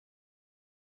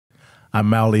I'm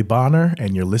Mauli Bonner,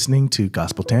 and you're listening to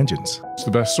Gospel Tangents. It's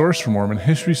the best source for Mormon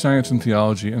history, science, and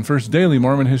theology, and first daily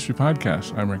Mormon history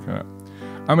podcast. I'm Rick Hunt.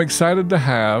 I'm excited to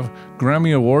have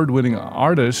Grammy Award-winning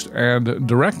artist and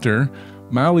director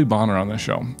Mauli Bonner on the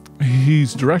show.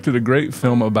 He's directed a great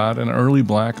film about an early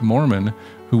black Mormon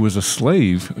who was a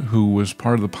slave who was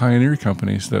part of the pioneer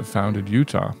companies that founded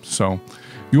Utah. So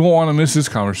you won't want to miss this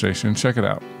conversation. Check it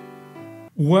out.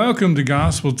 Welcome to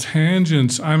Gospel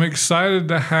Tangents. I'm excited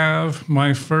to have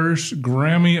my first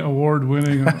Grammy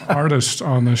Award-winning artist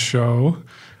on the show.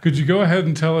 Could you go ahead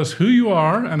and tell us who you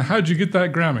are and how'd you get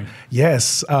that Grammy?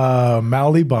 Yes,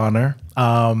 Mauli Bonner.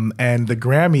 And the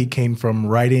Grammy came from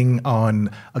writing on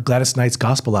a Gladys Knight's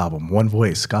gospel album, One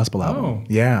Voice gospel album. Oh.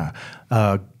 Yeah.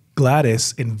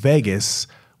 Gladys in Vegas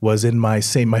was in my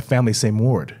family's same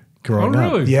ward growing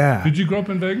up. Oh, really? Yeah. Did you grow up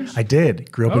in Vegas? I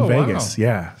did. Grew up in Vegas. Wow.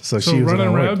 Yeah. So So she was Running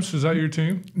in our ward. Rebs, is that your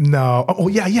team? No. Oh,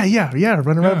 yeah.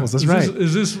 Running Rebels. That's right.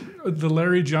 Is this the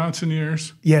Larry Johnson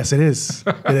years? Yes, it is.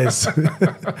 It is.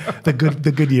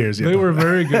 the good years. They were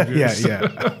very good years.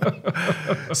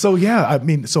 Yeah. So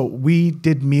we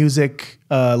did music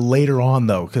later on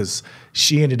though, because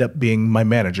she ended up being my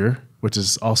manager, which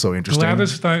is also interesting.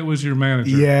 Gladys Knight was your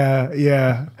manager.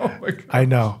 Yeah. Oh my God. I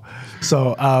know.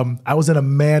 So I was in a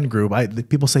man group.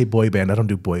 People say boy band. I don't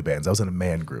do boy bands. I was in a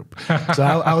man group. So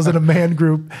I was in a man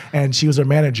group, and she was our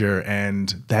manager,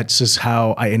 and that's just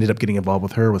how I ended up getting involved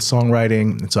with her with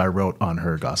songwriting. And so I wrote on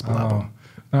her gospel album.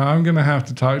 Now I'm going to have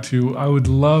to talk to you. I would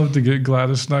love to get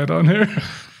Gladys Knight on here.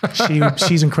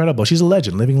 She's incredible. She's a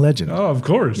legend, living legend. Oh, of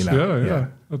course. Yeah.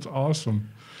 That's awesome.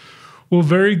 Well,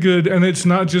 very good. And it's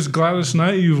not just Gladys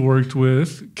Knight you've worked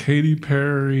with. Katy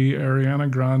Perry,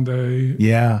 Ariana Grande.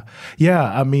 Yeah.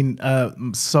 I mean,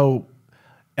 so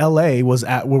L.A. was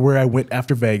where I went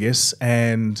after Vegas.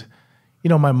 And,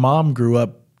 my mom grew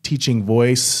up teaching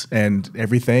voice and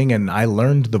everything. And I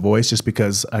learned the voice just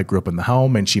because I grew up in the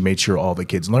home and she made sure all the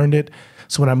kids learned it.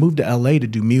 So when I moved to L.A. to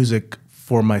do music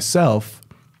for myself,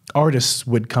 artists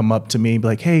would come up to me and be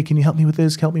like, hey, can you help me with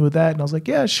this? Help me with that? And I was like,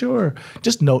 yeah, sure.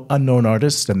 Just unknown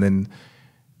artists. And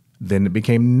then it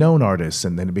became known artists,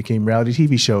 and then it became reality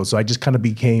TV shows. So I just kind of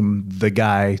became the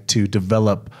guy to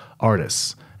develop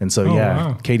artists. And so,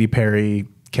 wow. Katy Perry,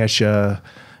 Kesha,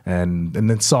 and then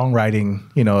songwriting,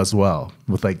 as well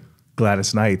with like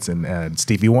Gladys Knights and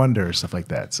Stevie Wonder, stuff like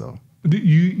that. So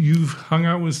you've hung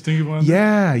out with Stevie Wonder?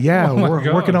 Yeah.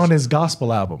 Oh working on his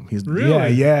gospel album.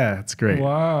 Really? Yeah. It's great.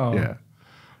 Wow. Yeah.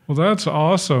 Well, that's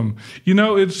awesome.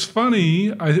 It's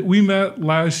funny. We met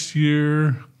last year.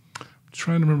 I'm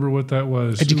trying to remember what that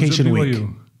was. Education Week.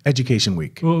 Education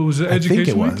Week. Well, was it Education Week? I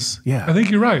think it was. Yeah. I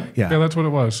think you're right. Yeah, that's what it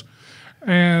was.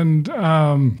 And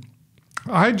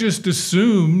I just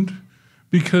assumed,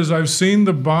 because I've seen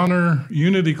the Bonner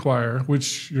Unity Choir,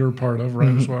 which you're a part of, right,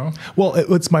 as well? Well,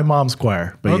 it's my mom's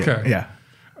choir. But okay. Yeah.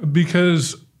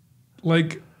 Because,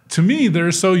 to me,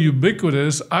 they're so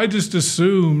ubiquitous, I just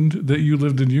assumed that you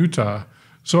lived in Utah.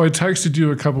 So I texted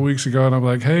you a couple weeks ago, and I'm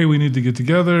like, hey, we need to get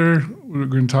together. We're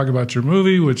going to talk about your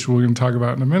movie, which we're going to talk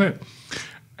about in a minute.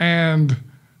 And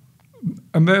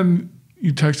then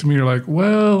you texted me, you're like,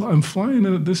 well, I'm flying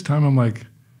in at this time. I'm like,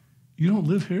 you don't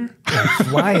live here?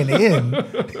 Flying in.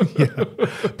 Yeah.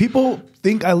 People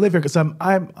think I live here because I'm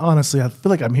honestly, I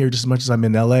feel like I'm here just as much as I'm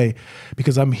in LA,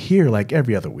 because I'm here like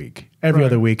every other week. Every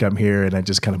other week I'm here, and I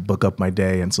just kind of book up my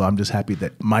day. And so I'm just happy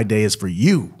that my day is for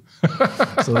you.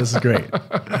 So this is great.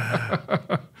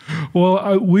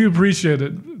 Well, we appreciate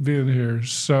it being here.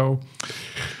 So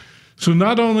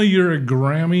not only you're a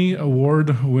Grammy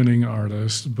award-winning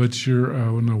artist, but you're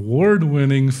an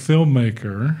award-winning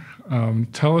filmmaker.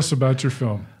 Tell us about your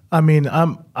film.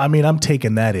 I'm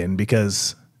taking that in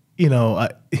because,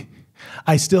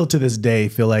 I still to this day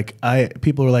feel like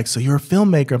people are like, so you're a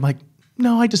filmmaker. I'm like,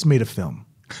 no, I just made a film,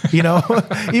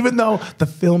 even though the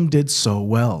film did so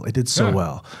well. It did so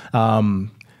well.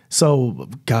 So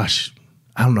gosh,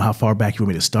 I don't know how far back you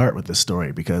want me to start with this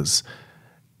story, because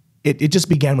it just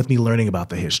began with me learning about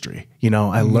the history.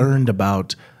 I learned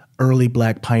about early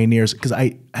black pioneers because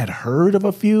I had heard of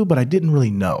a few, but I didn't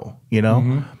really know,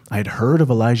 I had heard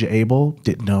of Elijah Abel,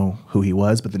 didn't know who he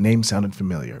was, but the name sounded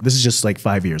familiar. This is just like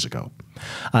 5 years ago.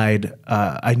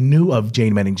 I knew of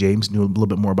Jane Manning James, knew a little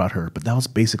bit more about her, but that was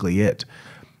basically it.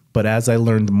 But as I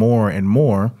learned more and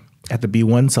more, at the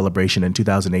B1 celebration in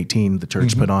 2018, the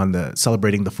church put on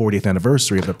celebrating the 40th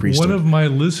anniversary of the priesthood. One of my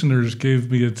listeners gave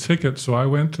me a ticket, so I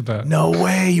went to that. No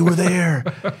way, you were there.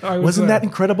 Wasn't that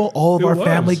incredible? All of our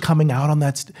family coming out on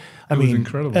that. It was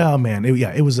incredible. Oh man,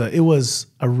 it was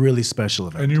a really special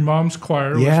event. And your mom's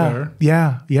choir was there.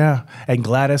 Yeah. And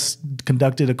Gladys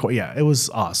conducted a choir. Yeah, it was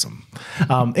awesome.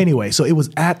 Anyway, so it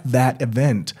was at that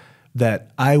event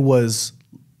that I was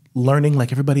learning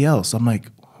like everybody else. I'm like,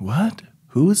 what?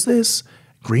 Who is this?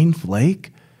 Green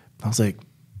Flake? I was like,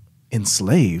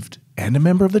 enslaved and a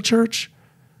member of the church?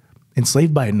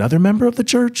 Enslaved by another member of the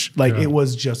church? Like, it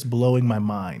was just blowing my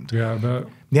mind. Yeah, I bet.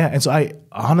 Yeah, and so I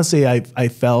honestly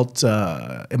felt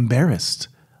embarrassed.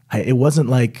 It wasn't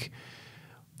like,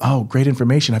 oh, great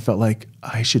information. I felt like,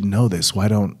 I should know this. Why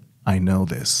don't I know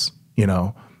this? You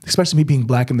know, especially me being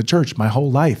black in the church. My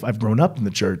whole life, I've grown up in the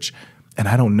church. And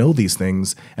I don't know these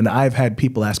things. And I've had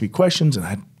people ask me questions and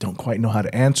I don't quite know how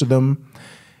to answer them.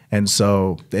 And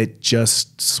so it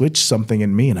just switched something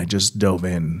in me and I just dove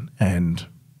in, and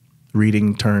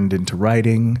reading turned into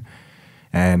writing.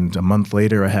 And a month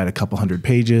later, I had a couple hundred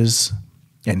pages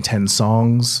and 10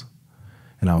 songs.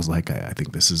 And I was like, I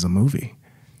think this is a movie.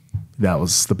 That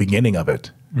was the beginning of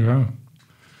it. Yeah.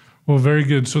 Well, very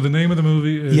good. So the name of the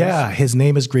movie is? Yeah, his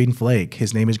name is Green Flake.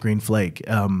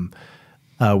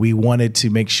 We wanted to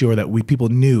make sure that people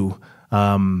knew,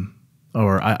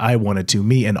 or I wanted to,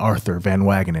 me and Arthur Van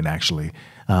Wagenen actually,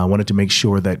 wanted to make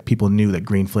sure that people knew that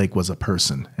Green Flake was a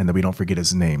person and that we don't forget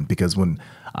his name. Because when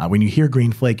you hear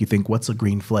Green Flake, you think, what's a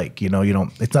green flake? You know,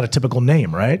 it's not a typical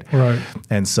name, right? Right.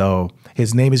 And so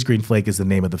his name is Green Flake is the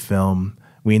name of the film.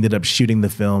 We ended up shooting the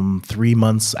film 3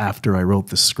 months after I wrote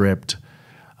the script.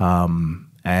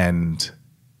 And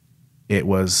it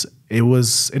was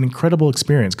an incredible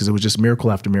experience because it was just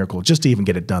miracle after miracle just to even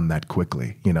get it done that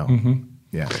quickly, you know? Mm-hmm.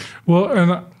 Yeah. Well,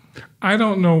 and I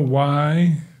don't know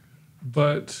why,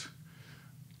 but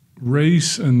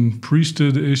race and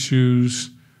priesthood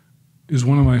issues is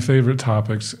one of my favorite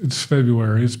topics. It's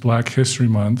February. It's Black History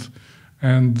Month.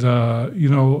 And,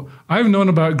 I've known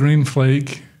about Green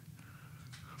Flake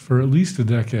for at least a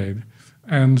decade.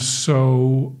 And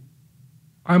so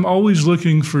I'm always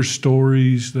looking for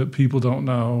stories that people don't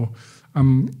know.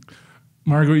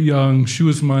 Margaret Young, she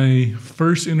was my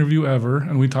first interview ever,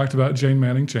 and we talked about Jane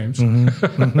Manning James.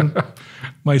 Mm-hmm.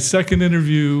 My second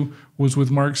interview was with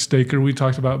Mark Staker. We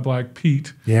talked about Black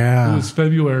Pete. Yeah. It was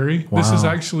February. Wow. This is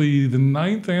actually the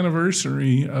 9th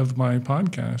anniversary of my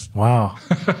podcast. Wow.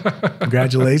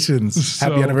 Congratulations.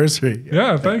 Happy anniversary.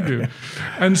 Yeah, thank you.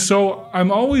 And so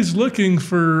I'm always looking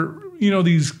for,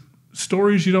 these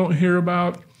stories you don't hear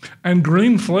about. And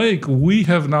Green Flake, we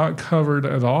have not covered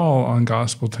at all on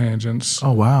Gospel Tangents.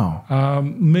 Oh, wow.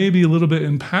 Maybe a little bit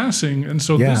in passing. And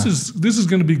so this is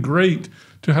going to be great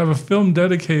to have a film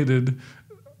dedicated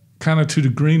kind of to the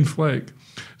Green Flake.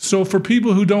 So for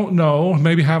people who don't know,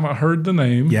 maybe haven't heard the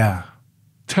name,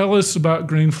 tell us about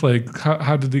Green Flake.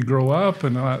 How did he grow up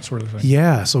and all that sort of thing?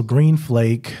 Yeah, so Green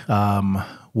Flake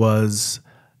was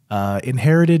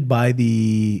inherited by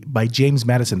James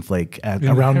Madison Flake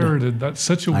inherited. That's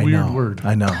such a weird word.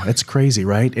 I know. It's crazy,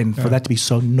 right? And for that to be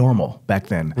so normal back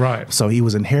then. Right. So he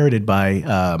was inherited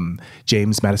by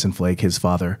James Madison Flake. His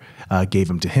father gave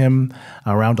him to him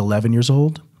around 11 years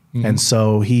old. Mm-hmm. And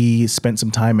so he spent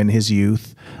some time in his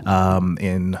youth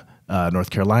in North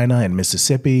Carolina and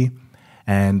Mississippi.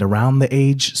 And around the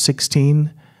age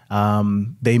 16,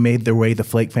 they made their way, the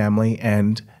Flake family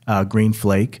and Green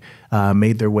Flake,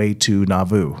 made their way to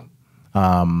Nauvoo.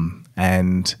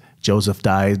 And Joseph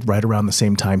died right around the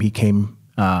same time he came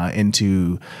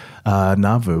into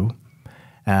Nauvoo.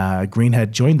 Green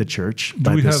had joined the church.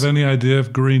 Do we have any idea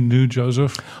if Green knew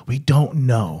Joseph? We don't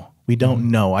know. We don't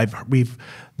know.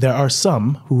 There are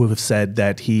some who have said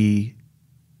that he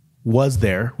was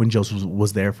there when Joseph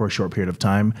was there for a short period of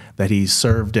time, that he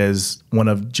served as one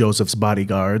of Joseph's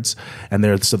bodyguards. And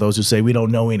there's those who say we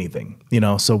don't know anything,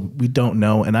 so we don't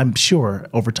know. And I'm sure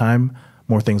over time,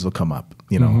 more things will come up,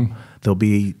 There'll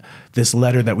be this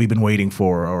letter that we've been waiting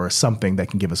for or something that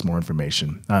can give us more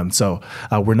information. So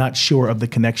we're not sure of the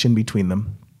connection between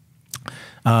them.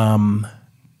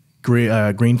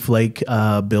 Green Flake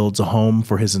builds a home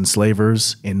for his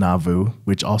enslavers in Nauvoo,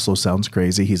 which also sounds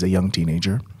crazy. He's a young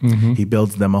teenager. Mm-hmm. He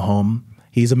builds them a home.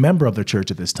 He's a member of the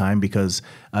church at this time because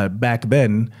back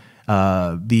then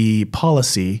the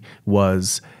policy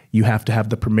was you have to have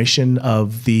the permission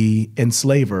of the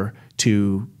enslaver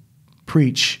to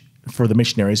preach, for the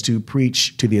missionaries to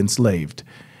preach to the enslaved.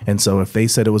 And so if they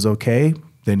said it was okay,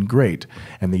 then great.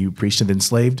 And then you preached to the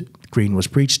enslaved. Green was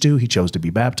preached to. He chose to be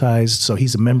baptized. So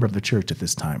he's a member of the church at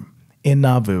this time in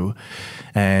Nauvoo.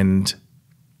 And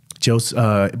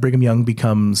Brigham Young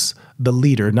becomes the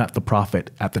leader, not the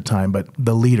prophet at the time, but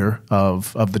the leader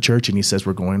of the church. And he says,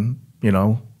 we're going,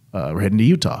 we're heading to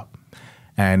Utah.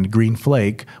 And Green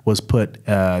Flake was put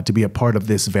to be a part of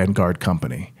this vanguard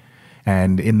company.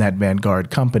 And in that vanguard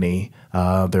company,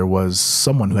 there was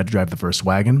someone who had to drive the first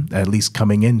wagon, at least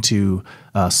coming into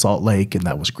Salt Lake, and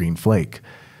that was Green Flake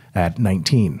at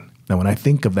 19. Now, when I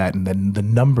think of that and then the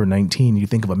number 19, you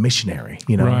think of a missionary.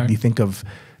 Right. You think of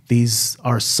these,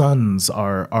 our sons,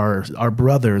 our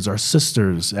brothers, our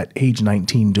sisters at age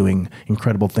 19 doing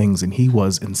incredible things, and he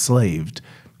was enslaved,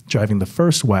 driving the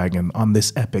first wagon on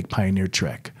this epic pioneer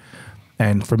trek.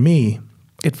 And for me,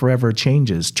 it forever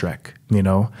changes trek,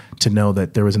 to know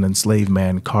that there was an enslaved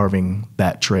man carving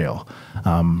that trail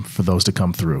for those to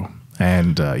come through.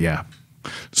 And yeah.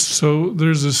 So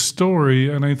there's a story,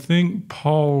 and I think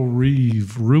Paul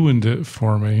Reeve ruined it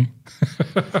for me.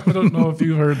 I don't know if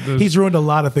you heard this. He's ruined a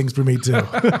lot of things for me too.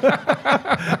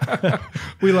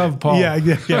 We love Paul. Yeah,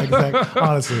 exactly.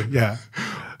 Honestly, yeah.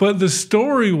 But the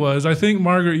story was, I think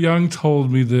Margaret Young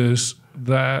told me this,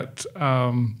 that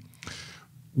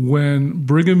when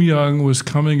Brigham Young was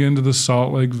coming into the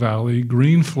Salt Lake Valley,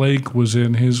 Green Flake was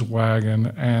in his wagon,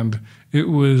 and it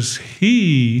was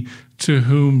he to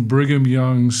whom Brigham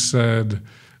Young said,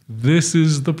 "This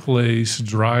is the place,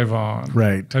 drive on."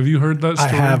 Right. Have you heard that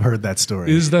story? I have heard that story.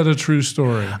 Is that a true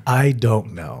story? I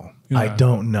don't know. Yeah. I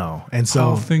don't know. And so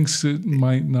Paul thinks it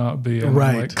might not be. And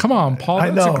right. I'm like, come on, Paul,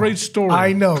 that's a great story.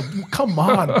 I know. Come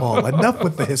on, Paul. Enough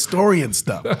with the historian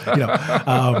stuff.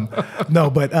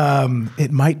 No, but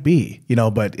it might be,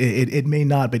 but it may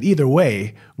not. But either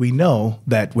way, we know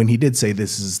that when he did say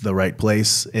this is the right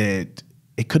place, it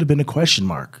could have been a question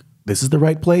mark. This is the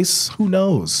right place? Who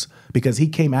knows? Because he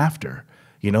came after.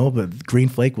 But Green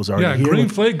Flake was already here. Yeah, Green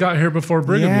Flake got here before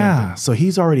Brigham Young. Yeah, so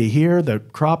he's already here. The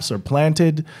crops are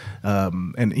planted,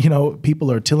 and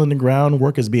people are tilling the ground.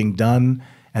 Work is being done,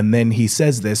 and then he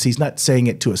says this. He's not saying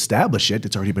it to establish it.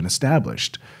 It's already been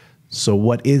established. So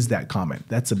what is that comment?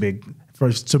 That's a big.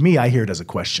 To me, I hear it as a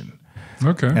question.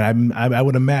 Okay, and I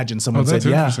would imagine someone said,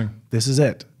 "Yeah, this is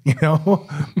it."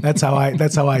 That's how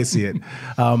I see it.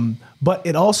 But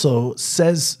it also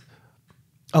says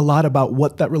a lot about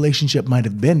what that relationship might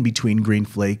have been between Green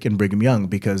Flake and Brigham Young,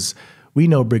 because we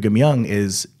know Brigham Young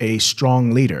is a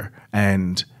strong leader,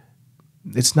 and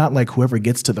it's not like whoever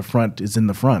gets to the front is in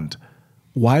the front.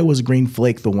 Why was Green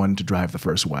Flake the one to drive the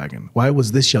first wagon? Why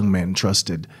was this young man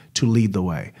trusted to lead the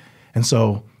way? And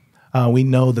so we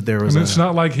know that there was it's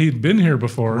not like he'd been here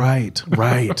before. Right.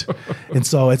 And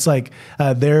so it's like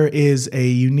there is a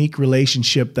unique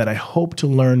relationship that I hope to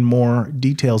learn more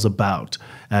details about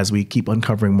as we keep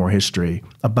uncovering more history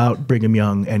about Brigham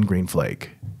Young and Green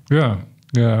Flake.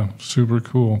 Yeah, super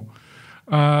cool.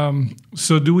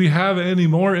 So do we have any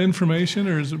more information,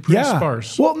 or is it pretty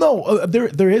sparse? Well, no,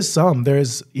 there is some.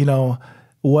 There's,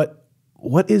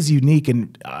 what is unique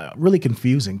and really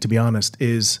confusing, to be honest,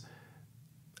 is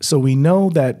so we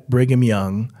know that Brigham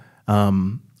Young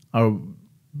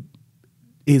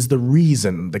is the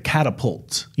reason, the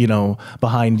catapult,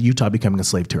 behind Utah becoming a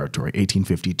slave territory,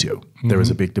 1852. Mm-hmm. There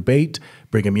was a big debate.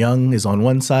 Brigham Young is on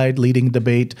one side leading the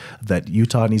debate that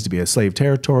Utah needs to be a slave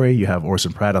territory. You have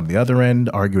Orson Pratt on the other end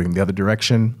arguing the other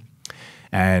direction.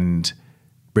 And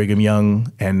Brigham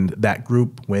Young and that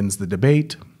group wins the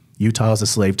debate. Utah is a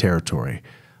slave territory.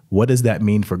 What does that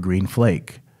mean for Green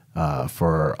Flake?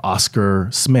 For Oscar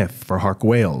Smith, for Hark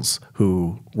Wales,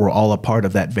 who were all a part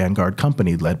of that vanguard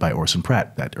company led by Orson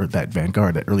Pratt, that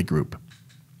vanguard, that early group.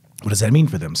 What does that mean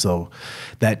for them? So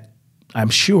that I'm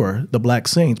sure the Black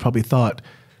Saints probably thought,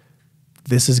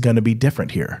 this is going to be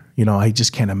different here. I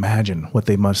just can't imagine what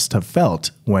they must have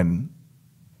felt when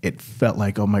it felt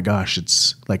like, oh my gosh,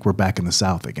 it's like we're back in the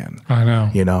South again. I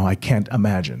know. I can't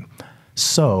imagine.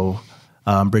 So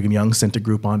Brigham Young sent a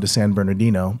group on to San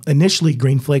Bernardino. Initially,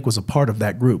 Green Flake was a part of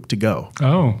that group to go.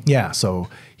 Oh. Yeah, so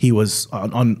he was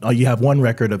on you have one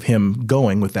record of him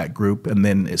going with that group, and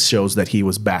then it shows that he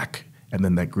was back, and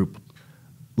then that group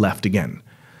left again.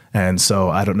 And so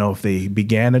I don't know if they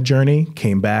began a journey,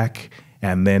 came back,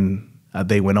 and then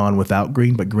they went on without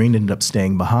Green, but Green ended up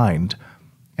staying behind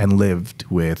and lived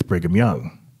with Brigham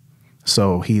Young.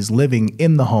 So he's living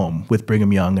in the home with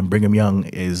Brigham Young, and Brigham Young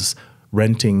is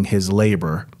renting his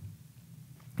labor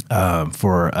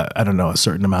for a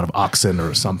certain amount of oxen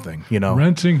or something,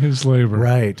 Renting his labor.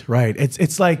 Right.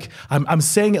 It's like I'm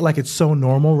saying it like it's so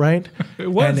normal, right?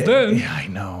 It was then. Yeah, I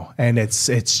know, and it's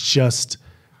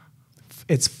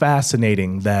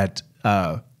fascinating that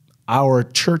our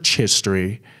church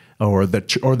history or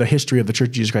the history of the Church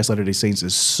of Jesus Christ of Latter-day Saints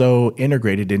is so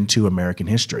integrated into American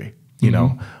history. You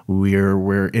know,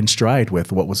 we're in stride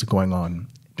with what was going on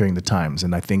during the times.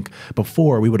 And I think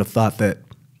before we would have thought that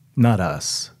not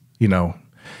us, you know,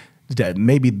 that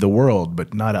maybe the world,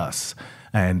 but not us.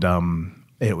 And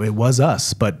it was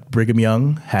us. But Brigham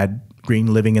Young had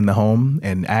Green living in the home,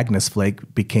 and Agnes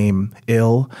Flake became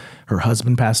ill. Her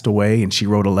husband passed away, and she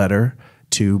wrote a letter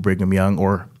to Brigham Young,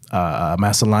 or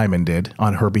Massa Lyman did,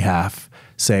 on her behalf,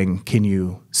 saying, can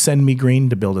you send me Green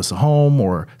to build us a home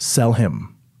or sell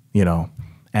him, you know?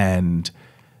 And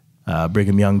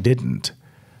Brigham Young didn't.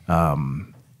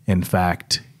 In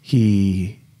fact,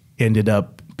 he ended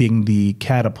up being the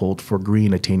catapult for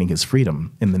Green attaining his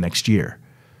freedom in the next year.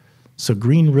 So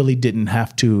Green really didn't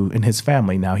have to, in his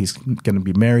family, now he's going to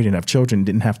be married and have children,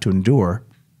 didn't have to endure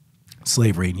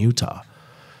slavery in Utah.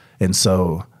 And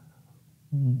so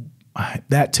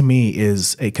that to me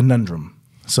is a conundrum.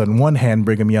 So on one hand,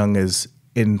 Brigham Young is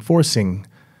enforcing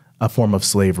a form of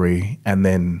slavery, and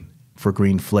then for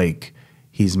Green Flake,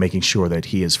 he's making sure that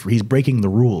he is free. He's breaking the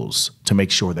rules to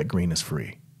make sure that Green is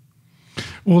free.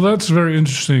 Well, that's very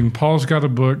interesting. Paul's got a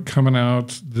book coming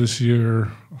out this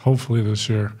year, hopefully this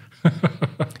year.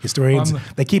 Historians,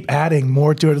 they keep adding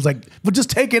more to it. It's like, well,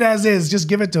 just take it as is. Just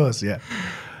give it to us. Yeah.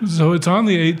 So it's on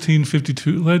the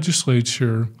 1852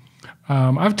 legislature.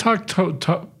 I've talked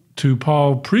to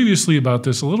Paul previously about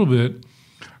this a little bit.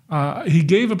 He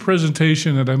gave a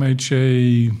presentation at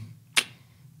MHA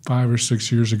 5 or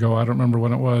 6 years ago. I don't remember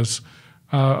when it was,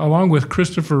 along with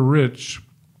Christopher Rich.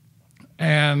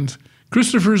 And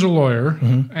Christopher's a lawyer,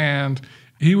 and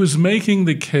he was making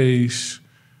the case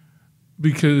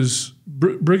because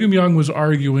Brigham Young was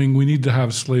arguing we need to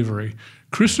have slavery.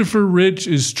 Christopher Rich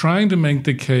is trying to make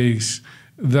the case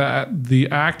that the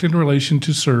act in relation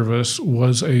to service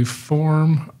was a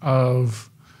form of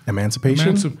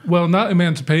emancipation? Well, not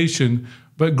emancipation,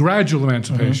 but gradual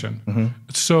emancipation.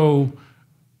 So,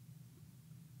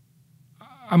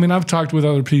 I mean, I've talked with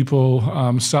other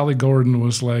people. Sally Gordon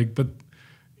was like, but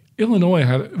Illinois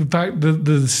had, in fact,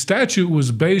 the statute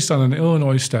was based on an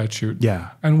Illinois statute. Yeah.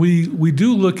 And we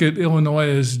do look at Illinois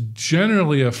as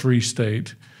generally a free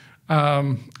state.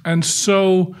 And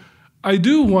so I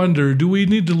do wonder, do we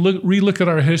need to relook at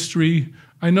our history?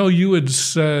 I know you had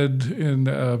said in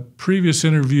a previous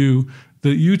interview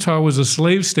that Utah was a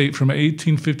slave state from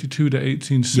 1852 to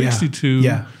 1862.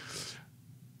 Yeah.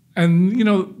 And, you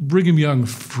know, Brigham Young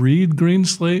freed Green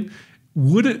slave.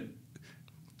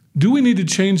 Do we need to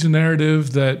change the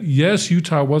narrative that, yes,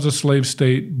 Utah was a slave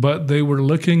state, but they were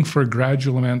looking for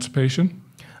gradual emancipation?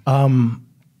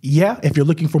 Yeah, if you're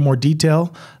looking for more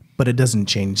detail, but it doesn't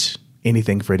change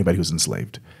anything for anybody who's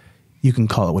enslaved. You can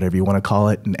call it whatever you want to call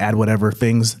it and add whatever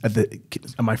things.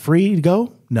 Am I free to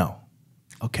go? No.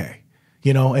 Okay.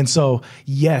 You know, and so,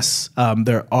 yes,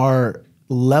 there are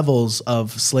levels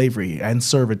of slavery and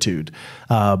servitude,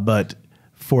 but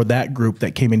for that group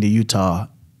that came into Utah,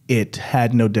 it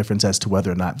had no difference as to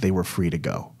whether or not they were free to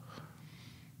go.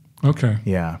 Okay.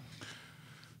 Yeah.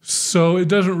 So it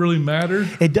doesn't really matter?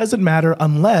 It doesn't matter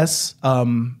unless,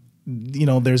 you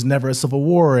know, there's never a civil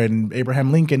war and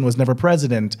Abraham Lincoln was never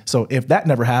president. So if that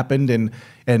never happened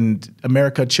and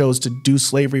America chose to do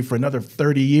slavery for another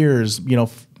 30 years, you know,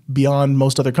 beyond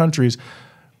most other countries,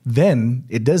 then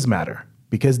it does matter,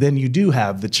 because then you do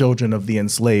have the children of the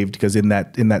enslaved, because in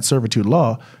that servitude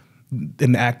law,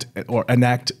 an act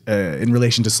in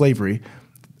relation to slavery,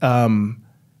 then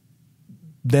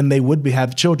they would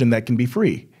have children that can be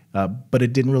free. But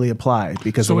it didn't really apply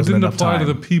because so there wasn't enough time. So it didn't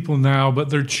apply to the people now, but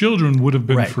their children would have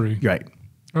been free. Right.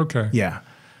 Okay. Yeah.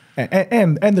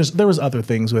 And there was other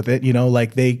things with it, you know,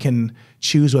 like they can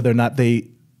choose whether or not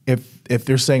if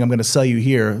they're saying I'm going to sell you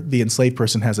here, the enslaved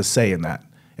person has a say in that.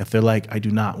 If they're like, I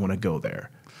do not want to go there.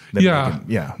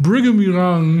 Then Brigham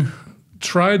Young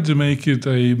tried to make it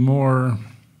a more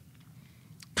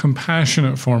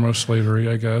compassionate form of slavery,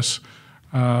 I guess.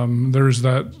 There's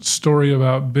that story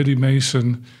about Biddy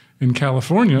Mason in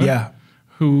California,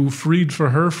 who sued for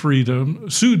her freedom,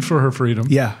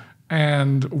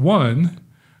 and won,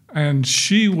 and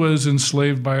she was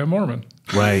enslaved by a Mormon.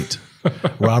 Right.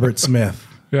 Robert Smith.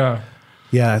 Yeah.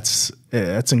 Yeah,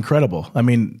 it's incredible. I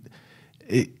mean,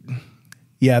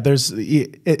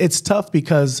 it's tough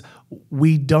because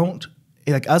we don't,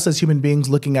 like us as human beings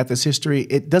looking at this history,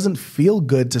 it doesn't feel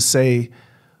good to say,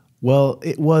 well,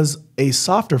 it was a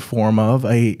softer form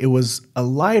it was a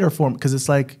lighter form, because it's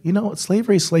like, you know,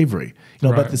 slavery is slavery. You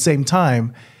know, but at the same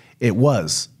time, it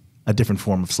was a different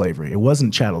form of slavery. It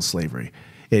wasn't chattel slavery.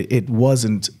 It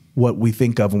wasn't what we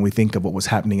think of when we think of what was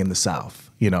happening in the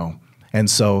South, you know. And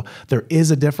so there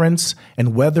is a difference,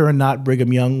 and whether or not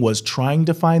Brigham Young was trying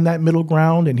to find that middle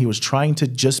ground and he was trying to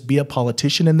just be a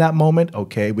politician in that moment.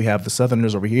 Okay, we have the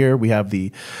Southerners over here, we have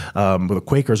the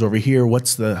Quakers over here.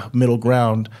 What's the middle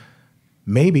ground?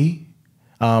 Maybe.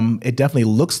 It definitely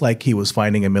looks like he was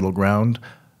finding a middle ground,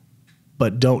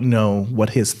 but don't know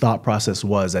what his thought process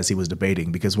was as he was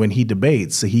debating. Because when he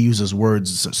debates, he uses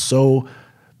words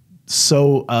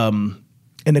so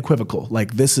unequivocal,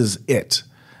 like this is it.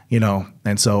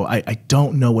 And so I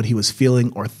don't know what he was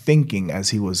feeling or thinking as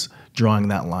he was drawing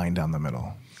that line down the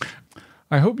middle.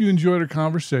 I hope you enjoyed our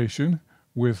conversation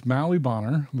with Mauli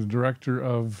Bonner, the director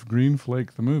of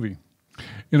Flake, the movie.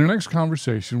 In our next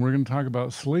conversation, we're going to talk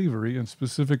about slavery and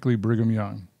specifically Brigham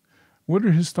Young. What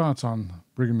are his thoughts on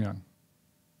Brigham Young?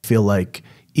 I feel like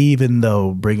even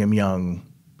though Brigham Young,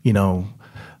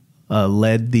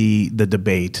 led the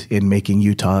debate in making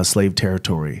Utah a slave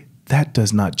territory, that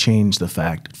does not change the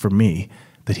fact for me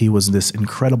that he was this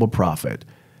incredible prophet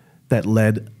that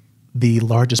led the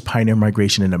largest pioneer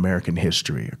migration in American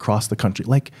history across the country.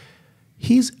 Like,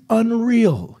 he's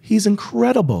unreal. He's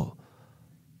incredible.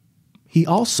 He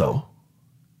also,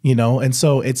 and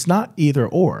so it's not either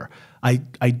or. I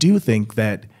do think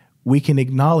that we can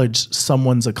acknowledge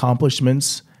someone's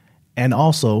accomplishments and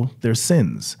also their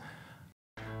sins.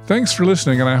 Thanks for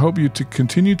listening, and I hope you to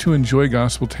continue to enjoy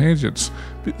Gospel Tangents.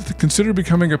 Consider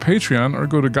becoming a Patreon or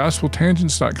go to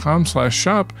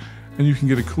gospeltangents.com/shop, and you can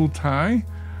get a cool tie,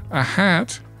 a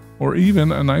hat, or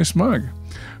even a nice mug.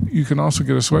 You can also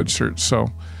get a sweatshirt. So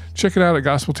check it out at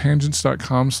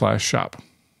gospeltangents.com/shop.